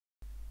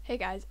Hey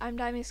guys, I'm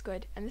Dimey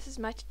Squid and this is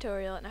my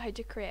tutorial on how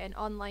to create an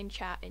online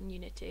chat in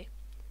Unity.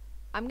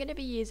 I'm going to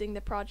be using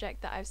the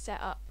project that I've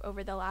set up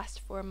over the last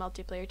 4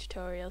 multiplayer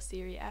tutorial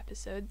series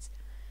episodes,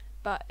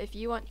 but if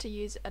you want to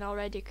use an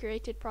already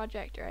created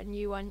project or a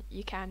new one,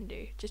 you can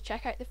do. Just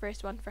check out the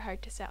first one for how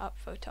to set up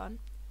Photon.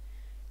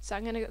 So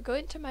I'm going to go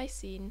into my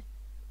scene,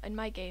 in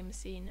my game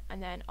scene,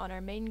 and then on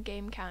our main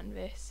game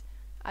canvas,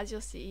 as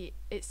you'll see,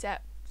 it's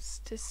set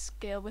to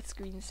scale with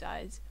screen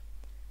size.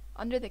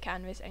 Under the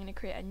canvas, I'm going to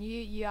create a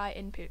new UI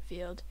input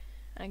field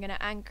and I'm going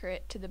to anchor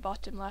it to the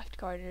bottom left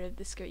corner of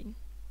the screen.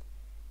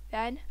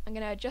 Then I'm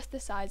going to adjust the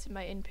size of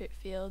my input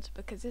field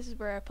because this is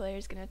where our player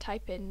is going to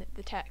type in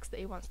the text that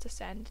he wants to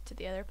send to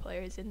the other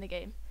players in the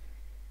game.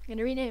 I'm going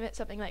to rename it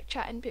something like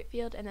chat input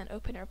field and then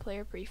open our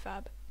player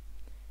prefab.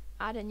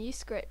 Add a new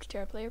script to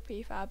our player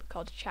prefab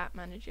called chat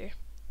manager.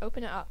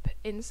 Open it up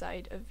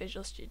inside of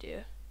Visual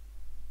Studio.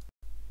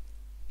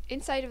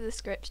 Inside of the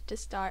script to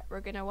start, we're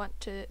going to want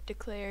to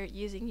declare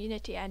using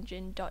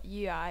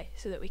unityengine.ui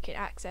so that we can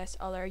access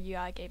all our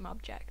UI game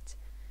objects.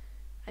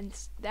 And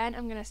then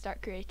I'm going to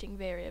start creating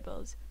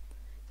variables.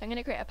 So I'm going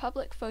to create a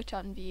public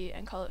photon view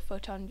and call it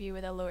photon view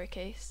with a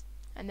lowercase,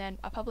 and then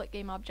a public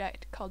game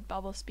object called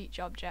bubble speech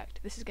object.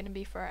 This is going to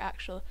be for our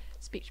actual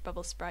speech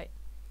bubble sprite.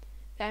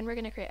 Then we're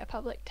going to create a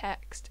public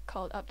text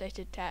called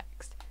updated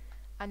text,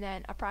 and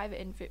then a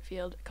private input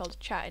field called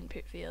chat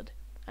input field,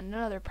 and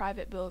another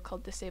private bool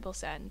called disable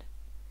send.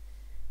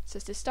 So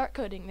to start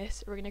coding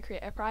this, we're going to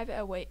create a private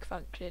awake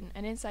function,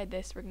 and inside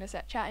this we're going to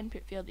set chat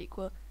input field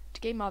equal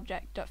to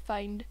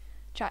gameObject.find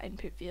chat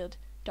input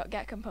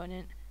field.get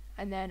component,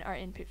 and then our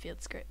input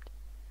field script.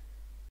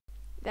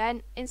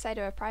 Then inside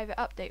of a private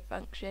update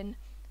function,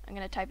 I'm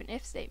going to type an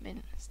if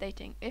statement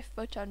stating if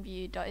photon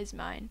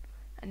view.isMine,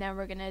 and then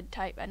we're going to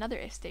type another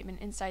if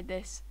statement inside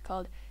this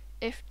called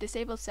if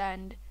disable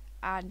send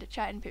and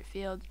chat input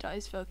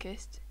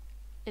field.isFocused.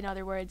 In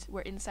other words,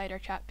 we're inside our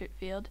chat input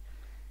field,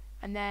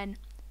 and then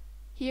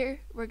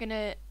here we're going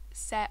to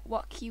set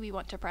what key we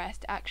want to press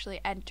to actually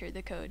enter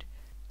the code.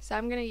 So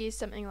I'm going to use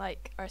something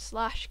like our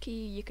slash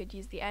key. You could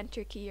use the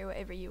enter key or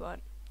whatever you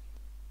want.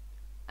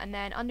 And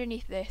then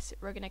underneath this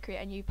we're going to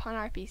create a new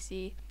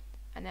punRPC,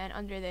 and then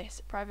under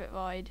this private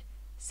void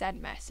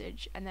send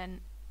message, and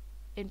then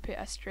input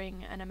a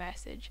string and a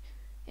message.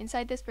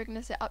 Inside this we're going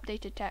to set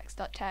updated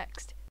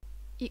text.text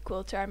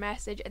equal to our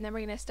message, and then we're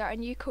going to start a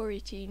new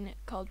coroutine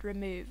called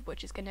remove,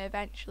 which is going to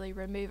eventually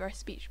remove our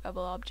speech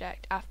bubble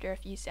object after a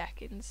few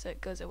seconds so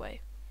it goes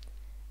away.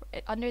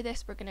 Under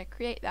this we're going to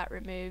create that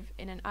remove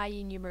in an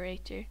IE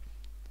numerator.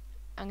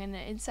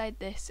 Inside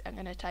this I'm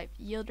going to type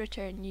yield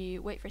return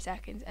new, wait for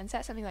seconds, and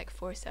set something like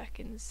 4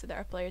 seconds so that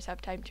our players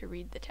have time to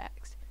read the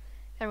text.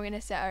 Then we're going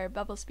to set our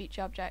bubble speech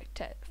object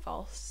to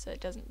false so it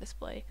doesn't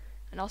display,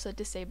 and also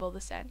disable the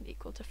send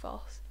equal to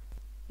false.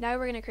 Now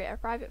we're going to create a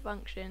private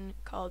function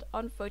called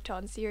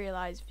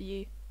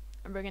onPhotonSerializeView,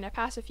 and we're going to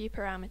pass a few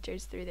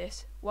parameters through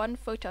this, one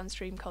photon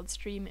stream called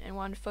stream and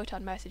one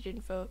photon message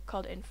info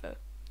called info.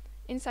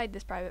 Inside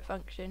this private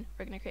function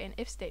we're going to create an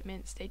if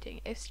statement stating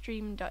if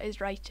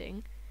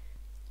stream.isWriting,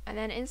 and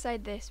then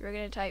inside this we're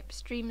going to type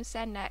stream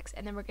send next,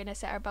 and then we're going to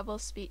set our bubble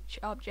speech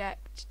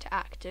object to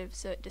active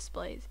so it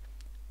displays.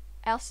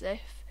 Else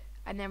if,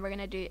 and then we're going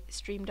to do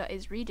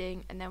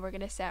stream.isReading, and then we're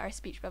going to set our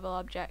speech bubble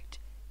object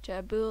to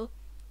a bool,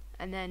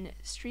 and then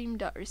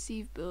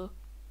stream.receiveBool,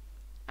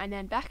 and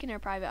then back in our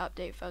private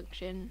update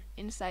function,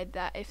 inside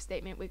that if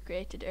statement we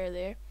created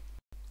earlier,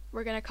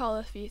 we're going to call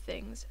a few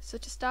things. So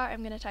to start I'm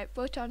going to type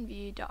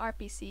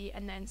photonView.rpc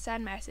and then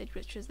send message,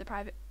 which was the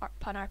private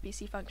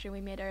punRPC function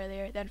we made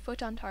earlier, then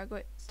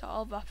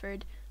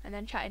photonTargets.allBuffered, and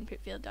then chat input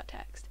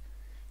field.text.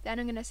 Then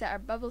I'm going to set our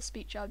bubble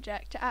speech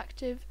object to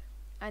active,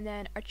 and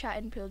then our chat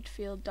input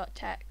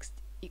field.text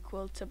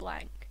equal to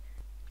blank.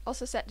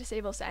 Also set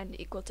disable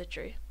send equal to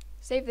true.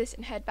 Save this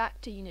and head back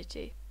to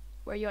Unity,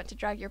 where you want to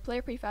drag your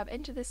player prefab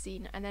into the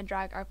scene and then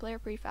drag our player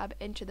prefab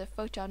into the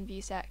photon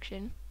view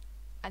section,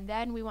 and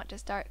then we want to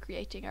start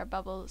creating our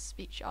bubble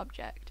speech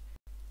object.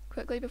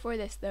 Quickly before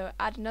this though,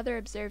 add another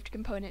observed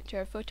component to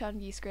our photon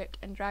view script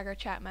and drag our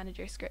chat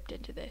manager script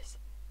into this.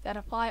 Then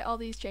apply all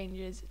these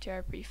changes to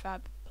our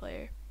prefab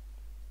player.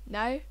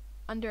 Now,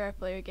 under our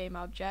player game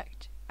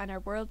object and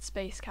our world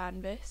space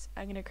canvas,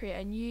 I'm going to create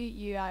a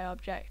new UI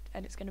object,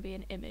 and it's going to be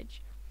an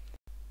image.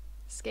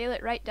 Scale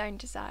it right down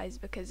to size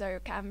because our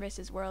canvas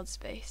is world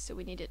space, so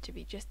we need it to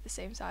be just the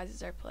same size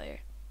as our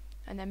player.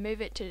 And then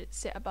move it to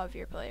sit above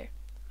your player.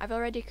 I've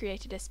already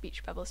created a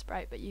speech bubble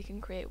sprite, but you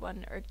can create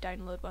one or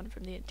download one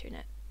from the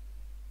internet.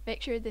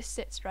 Make sure this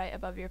sits right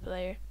above your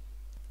player.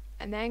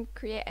 And then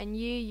create a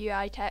new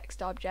UI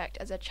text object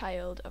as a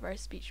child of our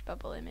speech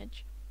bubble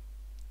image.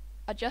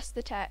 Adjust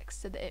the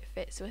text so that it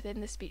fits within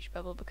the speech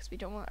bubble because we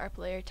don't want our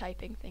player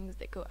typing things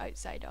that go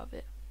outside of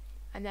it.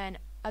 And then,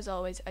 as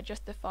always,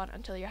 adjust the font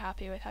until you're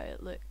happy with how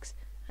it looks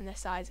and the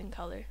size and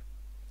colour.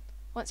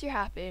 Once you're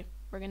happy,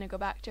 we're going to go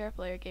back to our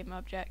player game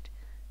object,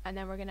 and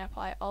then we're going to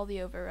apply all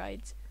the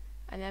overrides,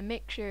 and then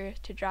make sure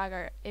to drag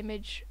our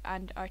image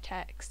and our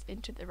text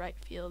into the right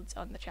fields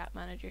on the chat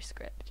manager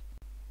script.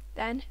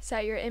 Then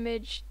set your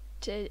image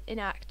to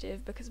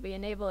inactive because we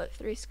enable it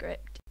through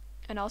script,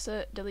 and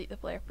also delete the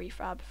player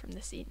prefab from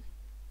the scene.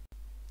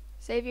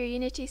 Save your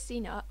Unity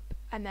scene up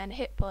and then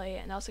hit play,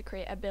 and also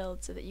create a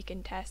build so that you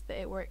can test that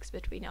it works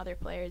between other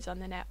players on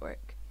the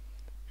network.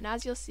 And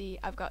as you'll see,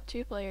 I've got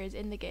 2 players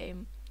in the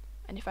game,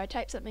 and if I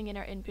type something in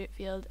our input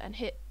field and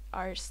hit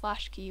our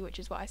 / key, which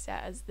is what I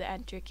set as the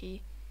enter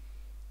key,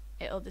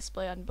 it'll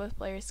display on both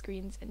players'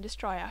 screens and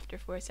destroy after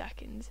 4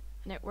 seconds,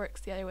 and it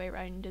works the other way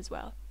around as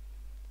well.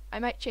 I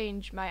might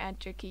change my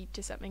enter key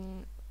to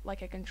something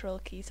like a control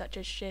key such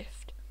as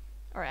shift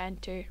or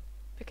enter,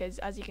 because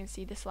as you can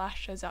see the /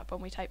 shows up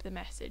when we type the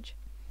message.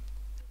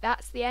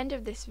 That's the end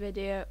of this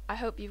video. I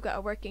hope you've got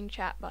a working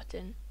chat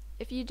button.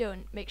 If you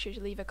don't, make sure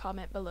to leave a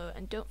comment below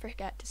and don't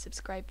forget to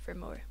subscribe for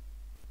more.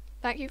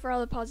 Thank you for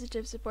all the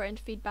positive support and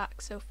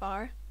feedback so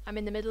far. I'm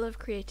in the middle of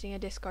creating a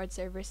Discord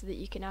server so that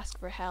you can ask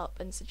for help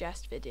and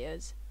suggest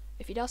videos.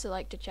 If you'd also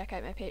like to check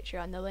out my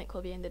Patreon, the link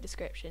will be in the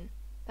description.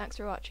 Thanks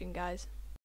for watching, guys.